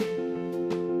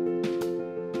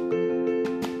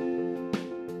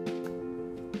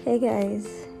Hey guys,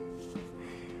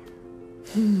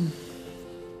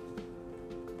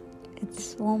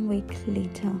 it's 1 week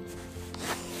later,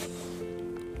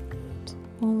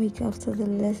 1 week after the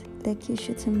Lekki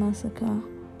shooting massacre,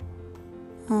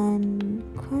 and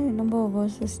quite a number of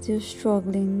us are still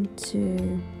struggling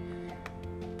to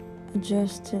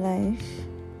adjust to life.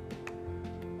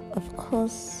 Of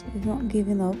course, we've not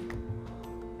given up,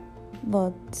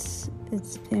 but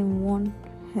it's been one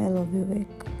hell of a week.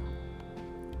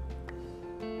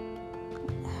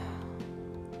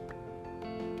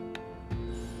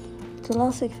 The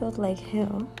last week felt like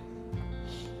hell.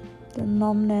 The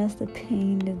numbness, the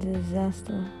pain, the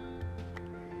disaster.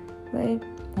 Very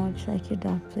much like a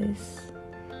dark place.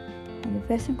 And the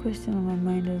pressing question on my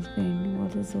mind has been,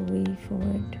 what is the way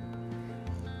forward?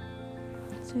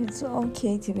 So it's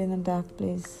okay to be in a dark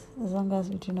place as long as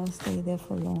we do not stay there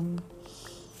for long.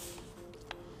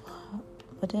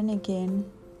 But then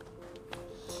again,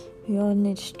 we all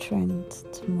need strength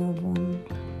to move on.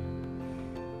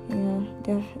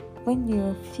 When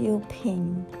you feel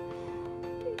pain,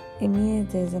 it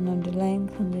means there's an underlying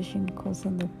condition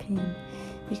causing the pain.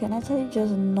 You can actually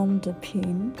just numb the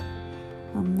pain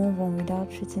and move on without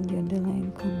treating the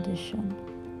underlying condition.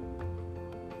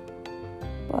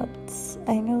 But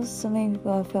I know so many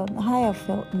people have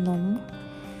felt numb.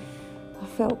 I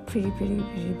felt pretty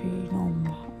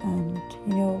numb. And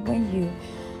when you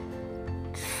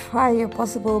try your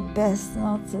possible best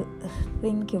not to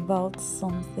think about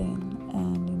something,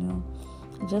 and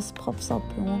it just pops up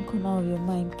in one corner of your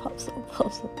mind, pops up.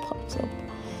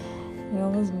 It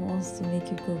always wants to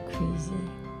make you go crazy.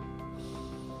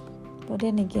 But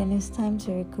then again, it's time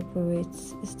to recuperate.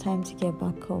 It's time to get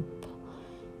back up.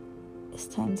 It's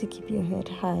time to keep your head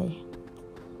high.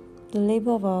 The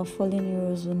labor of our fallen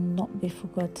heroes will not be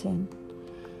forgotten.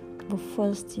 But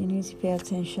first, you need to pay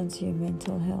attention to your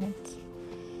mental health.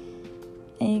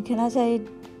 And you can actually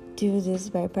do this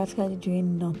by practically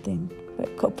doing nothing for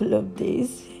a couple of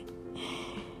days.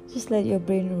 Just let your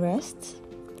brain rest.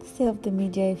 Stay off the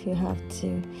media if you have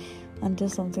to, and do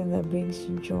something that brings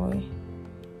you joy.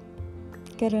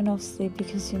 Get enough sleep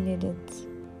because you need it.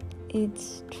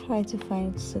 Eat, try to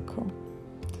find succor.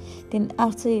 Then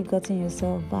after you've gotten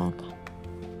yourself back,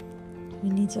 we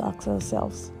need to ask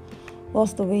ourselves,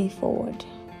 what's the way forward?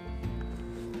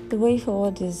 The way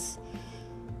forward is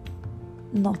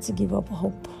not to give up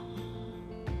hope.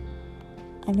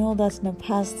 I know that in the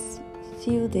past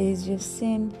few days you've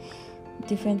seen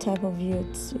different type of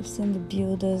youths. You've seen the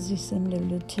builders, you've seen the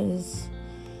looters.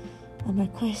 And my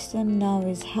question now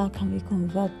is, how can we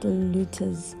convert the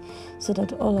looters so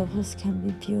that all of us can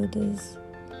be builders?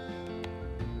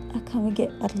 How can we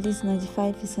get at least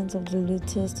 95% of the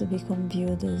looters to become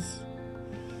builders?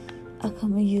 How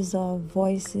can we use our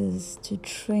voices to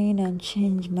train and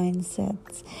change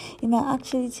mindsets? It might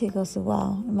actually take us a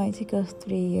while. It might take us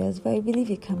 3 years, but I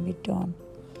believe it can be done.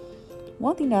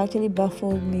 One thing that actually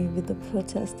baffled me with the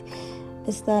protest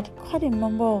is that quite a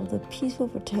number of the peaceful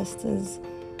protesters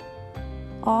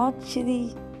are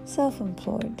actually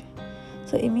self-employed.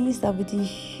 So it means that with the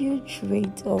huge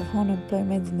rate of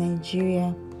unemployment in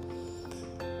Nigeria,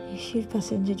 a huge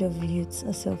percentage of youths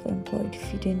are self-employed,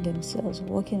 feeding themselves,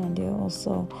 working on their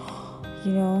hustle.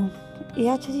 It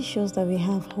actually shows that we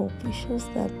have hope. It shows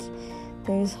that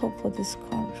there is hope for this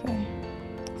country.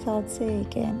 So I would say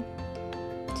again,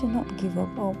 do not give up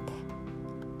hope.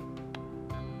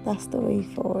 That's the way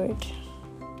forward.